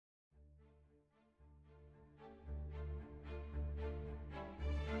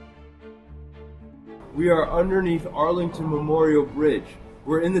We are underneath Arlington Memorial Bridge.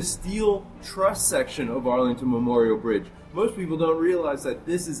 We're in the steel truss section of Arlington Memorial Bridge. Most people don't realize that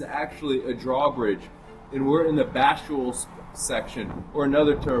this is actually a drawbridge, and we're in the bascule section, or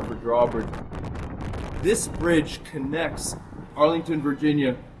another term for drawbridge. This bridge connects Arlington,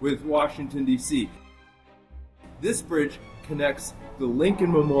 Virginia with Washington, D.C. This bridge connects the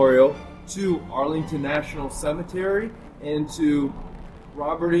Lincoln Memorial to Arlington National Cemetery and to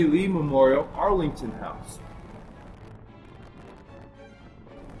Robert E. Lee Memorial, Arlington House.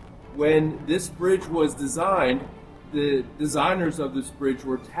 When this bridge was designed, the designers of this bridge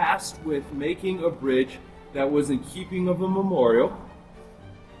were tasked with making a bridge that was in keeping of a memorial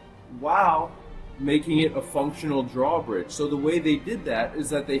while making it a functional drawbridge. So the way they did that is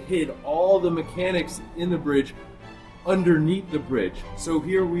that they hid all the mechanics in the bridge underneath the bridge. So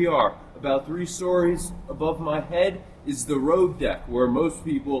here we are, about 3 stories above my head is the road deck, where most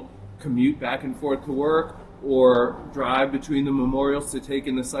people commute back and forth to work or drive between the memorials to take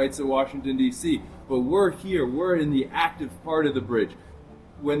in the sights of Washington, D.C. But we're here, we're in the active part of the bridge.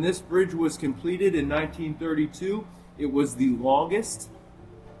 When this bridge was completed in 1932, it was the longest,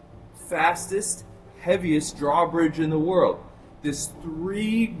 fastest, heaviest drawbridge in the world. This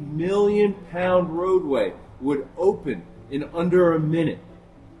 3 million pound roadway would open in under a minute.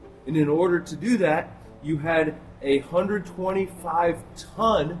 And in order to do that, you had a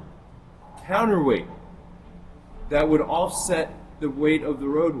 125-ton counterweight that would offset the weight of the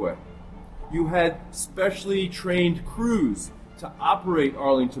roadway. You had specially trained crews to operate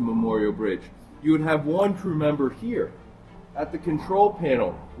Arlington Memorial Bridge. You would have one crew member here at the control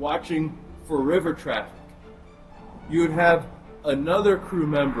panel watching for river traffic. You would have another crew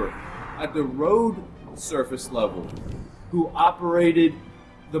member at the road surface level who operated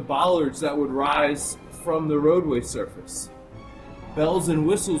the bollards that would rise from the roadway surface. Bells and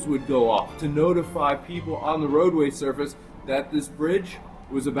whistles would go off to notify people on the roadway surface that this bridge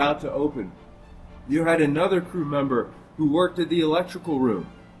was about to open. You had another crew member who worked at the electrical room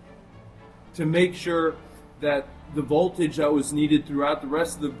to make sure that the voltage that was needed throughout the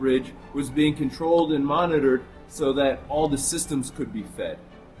rest of the bridge was being controlled and monitored so that all the systems could be fed.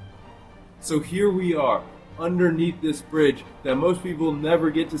 So here we are, underneath this bridge that most people never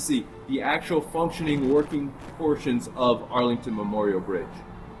get to see, the actual functioning, working portions of Arlington Memorial Bridge.